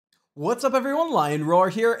What's up everyone, Lion Roar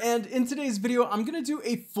here, and in today's video I'm going to do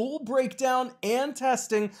a full breakdown and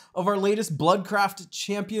testing of our latest Bloodcraft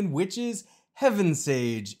champion, which is Heaven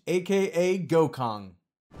Sage, aka Ghokong.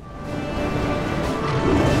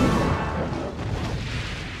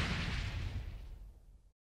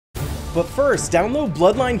 But first, download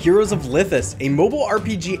Bloodline Heroes of Lithis, a mobile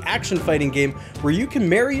RPG action fighting game where you can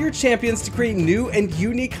marry your champions to create new and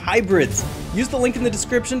unique hybrids. Use the link in the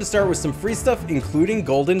description to start with some free stuff, including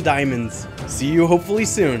golden diamonds. See you hopefully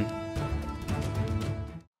soon.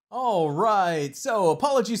 Alright, so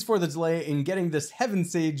apologies for the delay in getting this Heaven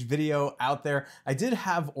Sage video out there. I did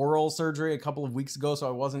have oral surgery a couple of weeks ago, so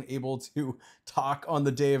I wasn't able to talk on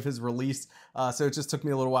the day of his release. So it just took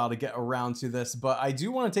me a little while to get around to this, but I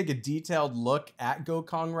do want to take a detailed look at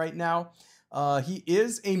Ghokong right now. He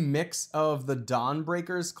is a mix of the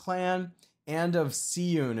Dawnbreakers clan and of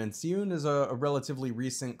Siyun, and Siyun is a relatively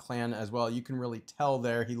recent clan as well. You can really tell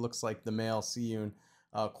there, he looks like the male Siyun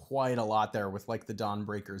quite a lot there with like the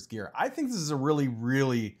Dawnbreakers gear. I think this is a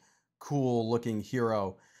really cool looking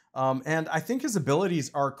hero. And I think his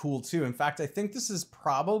abilities are cool too. In fact, I think this is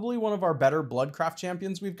probably one of our better Bloodcraft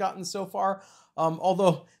champions we've gotten so far.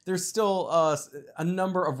 Although there's still a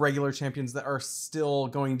number of regular champions that are still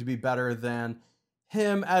going to be better than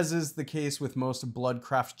him, as is the case with most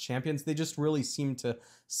Bloodcraft champions. They just really seem to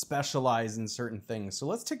specialize in certain things. So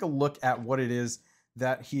let's take a look at what it is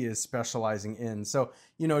that he is specializing in. So,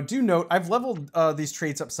 you know, do note, I've leveled these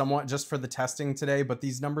traits up somewhat just for the testing today, but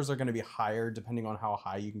these numbers are going to be higher depending on how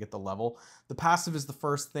high you can get the level. The passive is the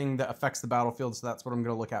first thing that affects the battlefield, so that's what I'm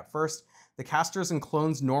going to look at first. The caster's and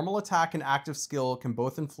clone's normal attack and active skill can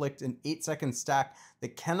both inflict an 8-second stack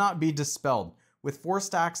that cannot be dispelled. With 4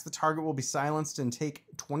 stacks, the target will be silenced and take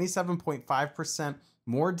 27.5%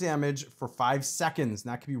 more damage for 5 seconds.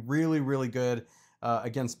 And that can be really good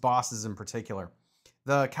against bosses in particular.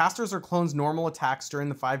 The caster's or clone's normal attacks during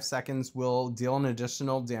the 5 seconds will deal an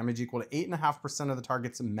additional damage equal to 8.5% of the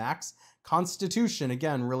target's max constitution.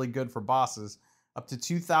 Again, really good for bosses. Up to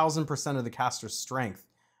 2,000% of the caster's strength.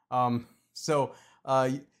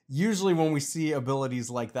 Usually when we see abilities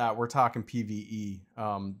like that, we're talking PvE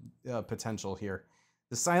potential here.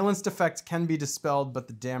 The silenced effect can be dispelled, but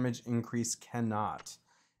the damage increase cannot.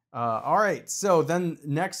 All right, so then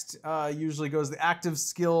next usually goes the active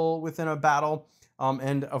skill within a battle.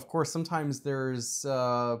 And of course, sometimes there's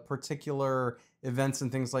particular events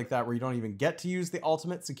and things like that where you don't even get to use the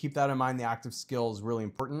ultimate, so keep that in mind. The active skill is really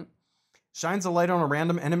important. Shines a light on a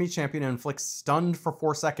random enemy champion and inflicts stunned for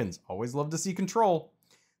 4 seconds. Always love to see control.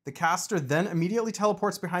 The caster then immediately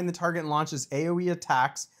teleports behind the target and launches AoE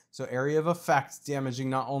attacks, so area of effect,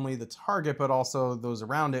 damaging not only the target but also those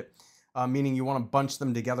around it, meaning you want to bunch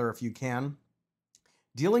them together if you can.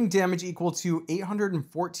 Dealing damage equal to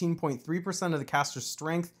 814.3% of the caster's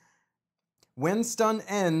strength. When stun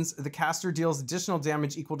ends, the caster deals additional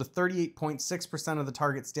damage equal to 38.6% of the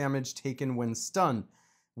target's damage taken when stunned.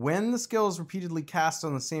 When the skill is repeatedly cast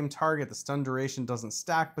on the same target, the stun duration doesn't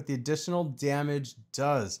stack, but the additional damage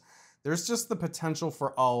does. There's just the potential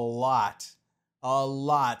for a lot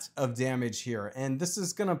of damage here, and this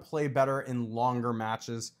is going to play better in longer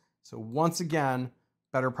matches. So once again,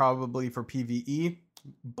 better probably for PvE.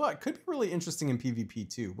 But could be really interesting in PvP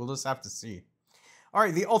too. We'll just have to see. All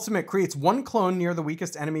right, the ultimate creates 1 clone near the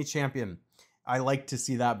weakest enemy champion. I like to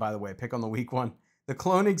see that, by the way. Pick on the weak one. The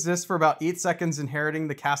clone exists for about 8 seconds, inheriting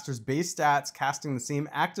the caster's base stats, casting the same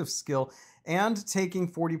active skill, and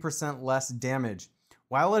taking 40% less damage.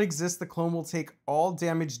 While it exists, the clone will take all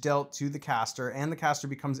damage dealt to the caster, and the caster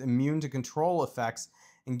becomes immune to control effects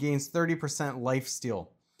and gains 30% lifesteal.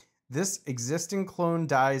 This existing clone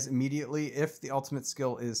dies immediately if the ultimate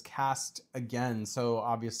skill is cast again. So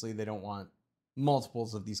obviously they don't want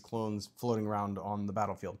multiples of these clones floating around on the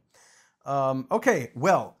battlefield. Okay,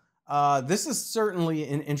 well, this is certainly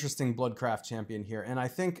an interesting Bloodcraft champion here, and I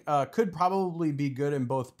think could probably be good in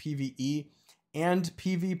both PvE and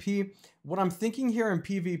PvP. What I'm thinking here in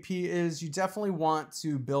PvP is you definitely want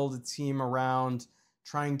to build a team around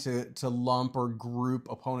trying to lump or group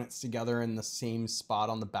opponents together in the same spot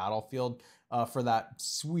on the battlefield for that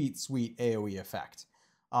sweet AoE effect.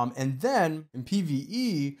 And then in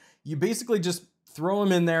PvE, you basically just throw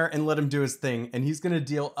him in there and let him do his thing, and he's going to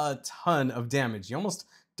deal a ton of damage. You almost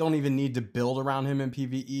don't even need to build around him in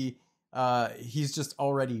PvE. He's just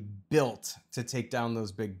already built to take down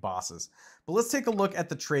those big bosses. But let's take a look at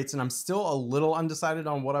the traits, and I'm still a little undecided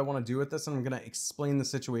on what I want to do with this, and I'm going to explain the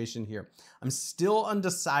situation here. I'm still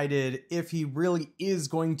undecided if he really is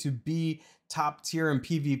going to be top tier in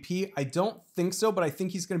PvP. I don't think so, but I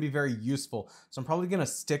think he's going to be very useful. So I'm probably going to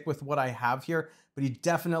stick with what I have here. but he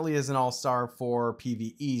definitely is an all-star for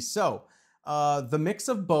PvE. So the mix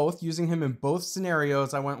of both, using him in both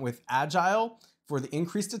scenarios, I went with Agile for the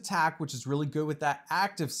increased attack, which is really good with that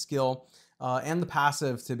active skill, and the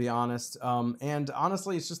passive, to be honest. And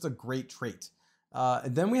honestly, it's just a great trait.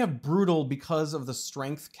 Then we have Brutal because of the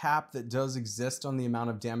strength cap that does exist on the amount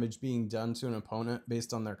of damage being done to an opponent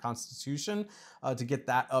based on their constitution, to get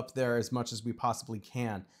that up there as much as we possibly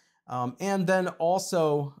can. And then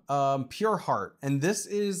also Pure Heart. And this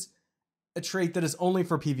is a trait that is only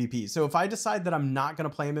for PvP. So if I decide that I'm not going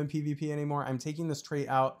to play him in PvP anymore, I'm taking this trait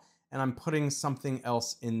out and I'm putting something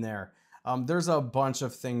else in there. There's a bunch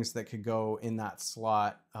of things that could go in that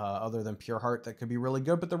slot other than Pure Heart that could be really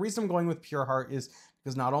good. But the reason I'm going with Pure Heart is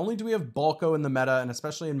because not only do we have Bulko in the meta, and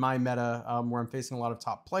especially in my meta where I'm facing a lot of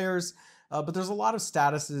top players, but there's a lot of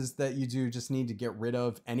statuses that you do just need to get rid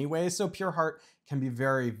of anyway. So Pure Heart can be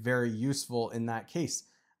very, very useful in that case.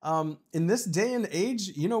 In this day and age,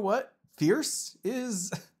 you know what? Fierce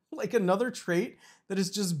is like another trait that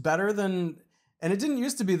is just better than... And it didn't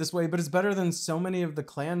used to be this way, but it's better than so many of the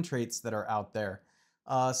clan traits that are out there.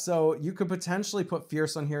 So you could potentially put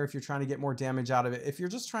Fierce on here if you're trying to get more damage out of it. If you're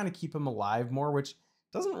just trying to keep him alive more, which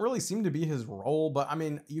doesn't really seem to be his role, but I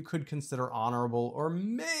mean, you could consider Honorable or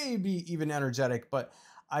maybe even Energetic. But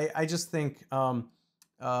I just think some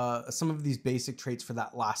of these basic traits for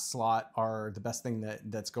that last slot are the best thing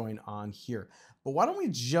that's going on here. But why don't we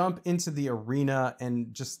jump into the arena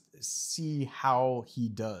and just see how he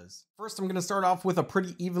does. First, I'm going to start off with a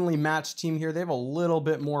pretty evenly matched team here. They have a little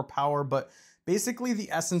bit more power, but basically the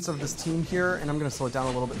essence of this team here, and I'm going to slow it down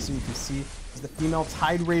a little bit so you can see, is the female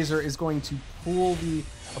Tide Raiser is going to pull the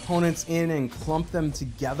opponents in and clump them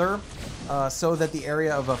together so that the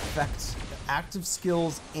area of effect, active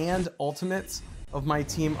skills, and ultimates of my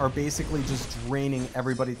team are basically just draining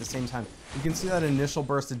everybody at the same time. You can see that initial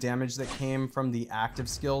burst of damage that came from the active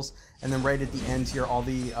skills, and then right at the end here, all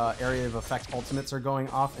the area of effect ultimates are going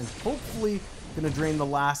off, and hopefully gonna drain the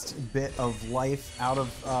last bit of life out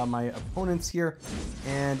of my opponents here,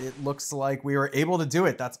 and it looks like we were able to do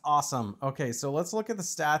it. That's awesome. Okay, so let's look at the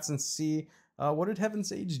stats and see what did Heaven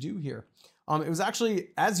Sage do here. It was actually,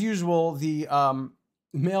 as usual, the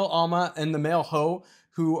male Alma and the male Ho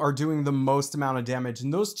who are doing the most amount of damage,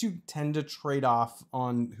 and those two tend to trade off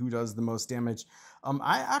on who does the most damage.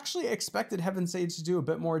 I actually expected Heaven Sage to do a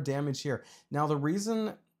bit more damage here. Now the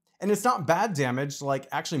reason, and it's not bad damage, like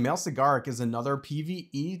actually Male Sigaric is another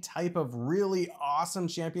PvE type of really awesome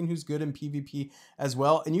champion who's good in PvP as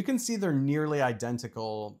well, and you can see they're nearly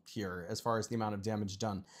identical here as far as the amount of damage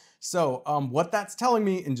done. So what that's telling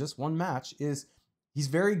me in just one match is he's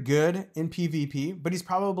very good in PvP, but he's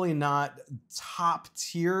probably not top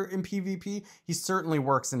tier in PvP. He certainly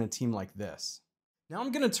works in a team like this. Now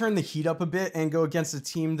I'm going to turn the heat up a bit and go against a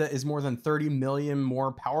team that is more than 30 million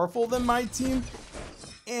more powerful than my team.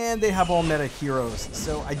 And they have all meta heroes.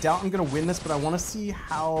 So I doubt I'm going to win this, but I want to see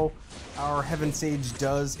how our Heaven Sage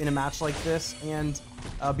does in a match like this. And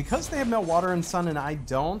because they have Male Water and Sun and I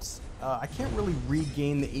don't, I can't really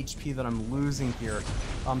regain the HP that I'm losing here.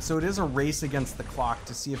 So it is a race against the clock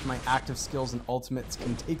to see if my active skills and ultimates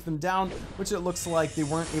can take them down, which it looks like they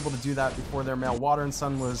weren't able to do that before their Male Water and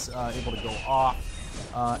Sun was able to go off.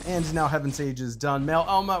 And now Heaven Sage is done. Male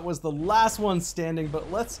Alma was the last one standing,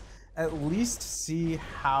 but let's at least see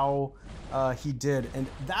how he did. And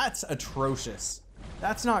that's atrocious.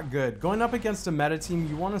 That's not good. Going up against a meta team,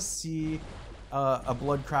 you want to see a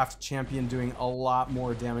Bloodcraft champion doing a lot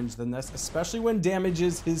more damage than this, especially when damage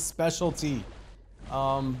is his specialty.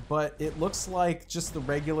 But it looks like just the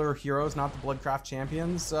regular heroes, not the Bloodcraft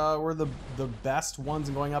champions, were the best ones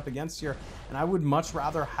going up against here. And I would much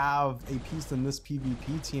rather have a piece than this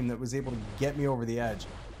PvP team that was able to get me over the edge.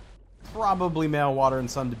 Probably Male Water and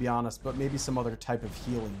Sun, to be honest, but maybe some other type of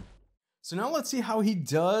healing. So now let's see how he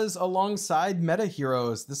does alongside meta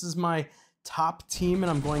heroes. This is my top team, and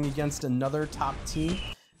I'm going against another top team,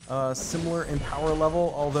 similar in power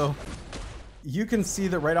level, although you can see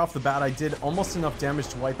that right off the bat I did almost enough damage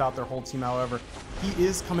to wipe out their whole team. However, he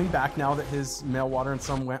is coming back now that his Male Water and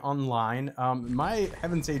Sun went online. My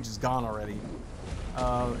Heaven Sage is gone already.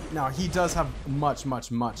 Now he does have much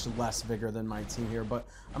less vigor than my team here, but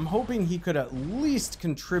I'm hoping he could at least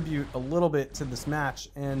contribute a little bit to this match,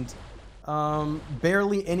 and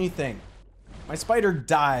barely anything. My spider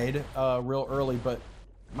died real early, but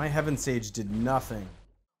my Heaven Sage did nothing.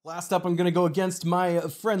 Last up, I'm going to go against my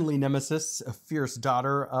friendly nemesis, a Fierce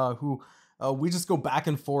Daughter, who we just go back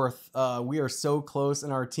and forth. We are so close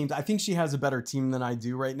in our teams. I think she has a better team than I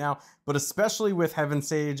do right now, but especially with Heaven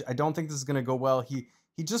Sage, I don't think this is going to go well. He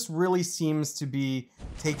just really seems to be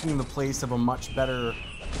taking the place of a much better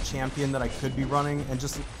champion that I could be running, and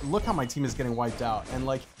just look how my team is getting wiped out. And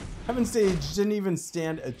like, Heaven Sage didn't even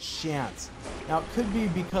stand a chance. Now it could be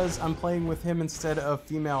because I'm playing with him instead of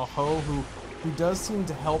female Ho, who does seem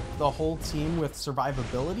to help the whole team with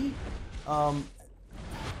survivability.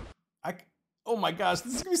 Oh my gosh,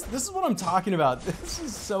 this is what I'm talking about. This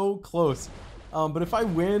is so close. But if I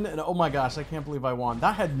win, and oh my gosh, I can't believe I won.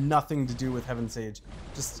 That had nothing to do with Heaven Sage.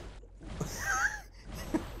 Just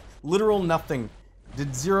literal nothing.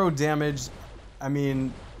 Did 0 damage. I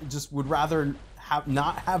mean, just would rather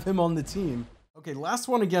not have him on the team. Okay, last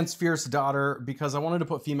one against Fierce Daughter, because I wanted to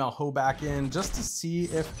put female Ho back in just to see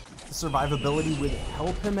if the survivability would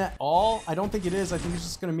help him at all. I don't think it is. I think it's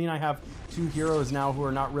just going to mean I have 2 heroes now who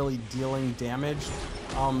are not really dealing damage.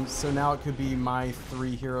 So now it could be my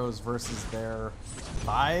 3 heroes versus their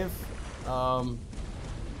 5.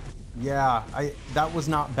 Yeah, that was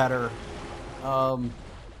not better.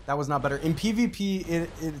 That was not better. In PvP,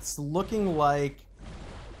 it's looking like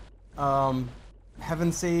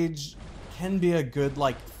Heaven Sage can be a good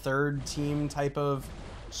like 3rd team type of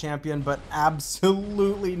champion, but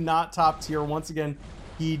absolutely not top tier. Once again,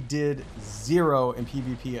 he did 0 in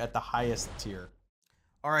PvP at the highest tier.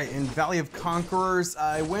 All right, in Valley of Conquerors,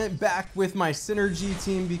 I went back with my synergy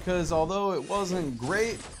team because although it wasn't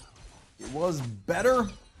great, it was better.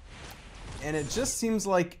 And it just seems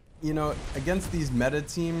like, you know, against these meta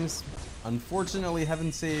teams, unfortunately,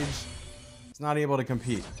 Heaven Sage is not able to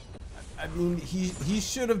compete. I mean, he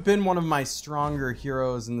should have been one of my stronger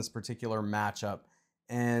heroes in this particular matchup,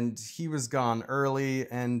 and he was gone early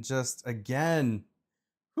and just, again,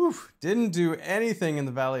 didn't do anything in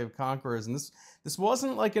the Valley of Conquerors. And this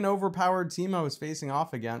wasn't like an overpowered team I was facing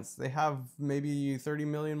off against. They have maybe 30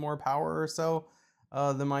 million more power or so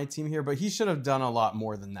than my team here, but he should have done a lot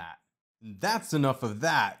more than that. That's enough of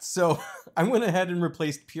that. So I went ahead and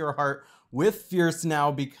replaced Pure Heart with Fierce now,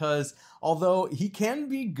 because although he can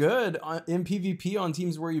be good in PvP on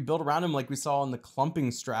teams where you build around him, like we saw in the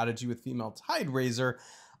clumping strategy with female Tide Raiser,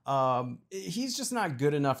 he's just not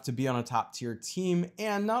good enough to be on a top tier team.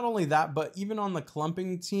 And not only that, but even on the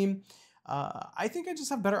clumping team, I think I just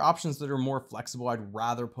have better options that are more flexible. I'd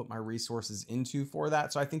rather put my resources into for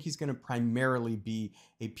that. So I think he's going to primarily be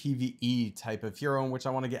a PvE type of hero, in which I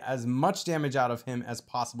want to get as much damage out of him as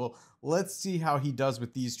possible. Let's see how he does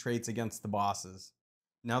with these traits against the bosses.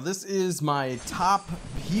 Now this is my top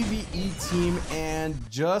PvE team, and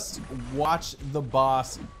just watch the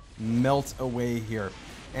boss melt away here.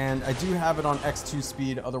 And I do have it on X2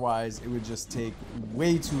 speed, otherwise it would just take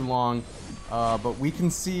way too long. But we can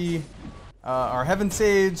see our Heaven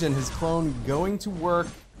Sage and his clone going to work,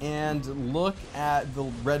 and look at the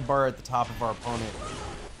red bar at the top of our opponent.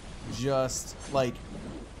 Just like,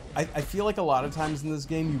 I feel like a lot of times in this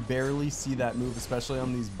game you barely see that move, especially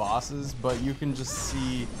on these bosses, but you can just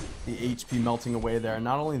see the HP melting away there. And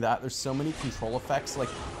not only that, there's so many control effects. Like,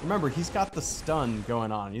 remember, he's got the stun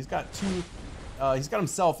going on. He's got he's got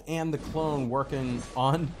himself and the clone working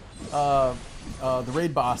on the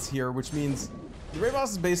raid boss here, which means the raid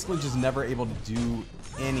boss is basically just never able to do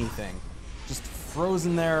anything. Just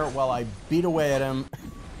frozen there while I beat away at him.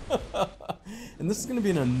 And this is going to be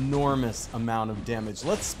an enormous amount of damage.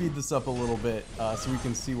 Let's speed this up a little bit so we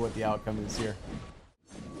can see what the outcome is here.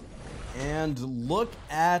 And look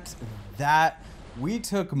at that. We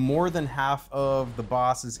took more than half of the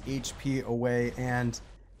boss's HP away, and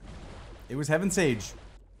it was Heaven Sage.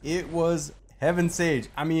 It was Heaven Sage.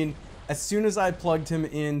 I mean, as soon as I plugged him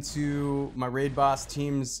into my raid boss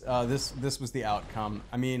teams, this was the outcome.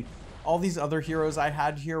 I mean, all these other heroes I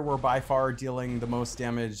had here were by far dealing the most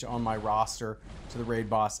damage on my roster to the raid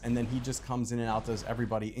boss, and then he just comes in and outdoes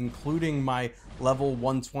everybody, including my level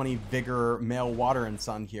 120 Vigor male Water and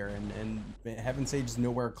Sun here, and Heaven Sage is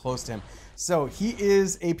nowhere close to him. So he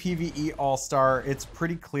is a PvE all-star. It's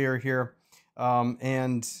pretty clear here.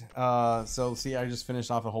 So see, I just finished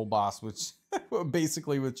off a whole boss, which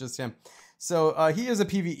basically with just him. So he is a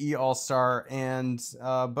PvE all-star, and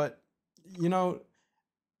but you know,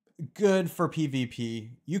 good for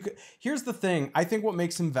PvP. Here's the thing, I think what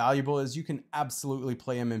makes him valuable is you can absolutely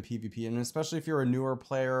play him in PvP, and especially if you're a newer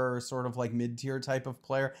player or sort of like mid-tier type of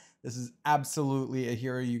player, this is absolutely a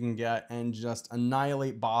hero you can get and just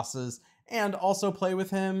annihilate bosses, and also play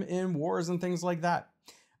with him in wars and things like that.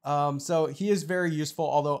 So he is very useful,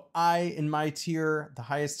 although in my tier, the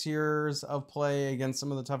highest tiers of play against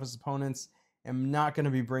some of the toughest opponents, am not going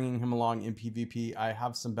to be bringing him along in PvP. I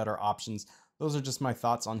have some better options. Those are just my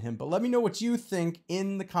thoughts on him, but let me know what you think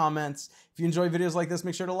in the comments. If you enjoy videos like this,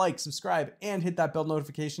 make sure to like, subscribe, and hit that bell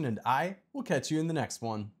notification, and I will catch you in the next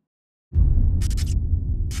one.